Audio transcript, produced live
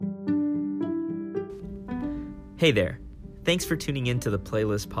Hey there. Thanks for tuning in to the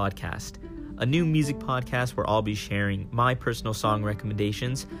Playlist Podcast, a new music podcast where I'll be sharing my personal song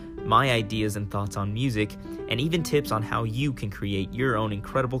recommendations, my ideas and thoughts on music, and even tips on how you can create your own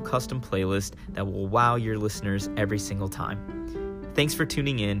incredible custom playlist that will wow your listeners every single time. Thanks for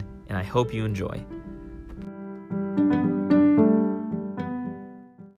tuning in, and I hope you enjoy.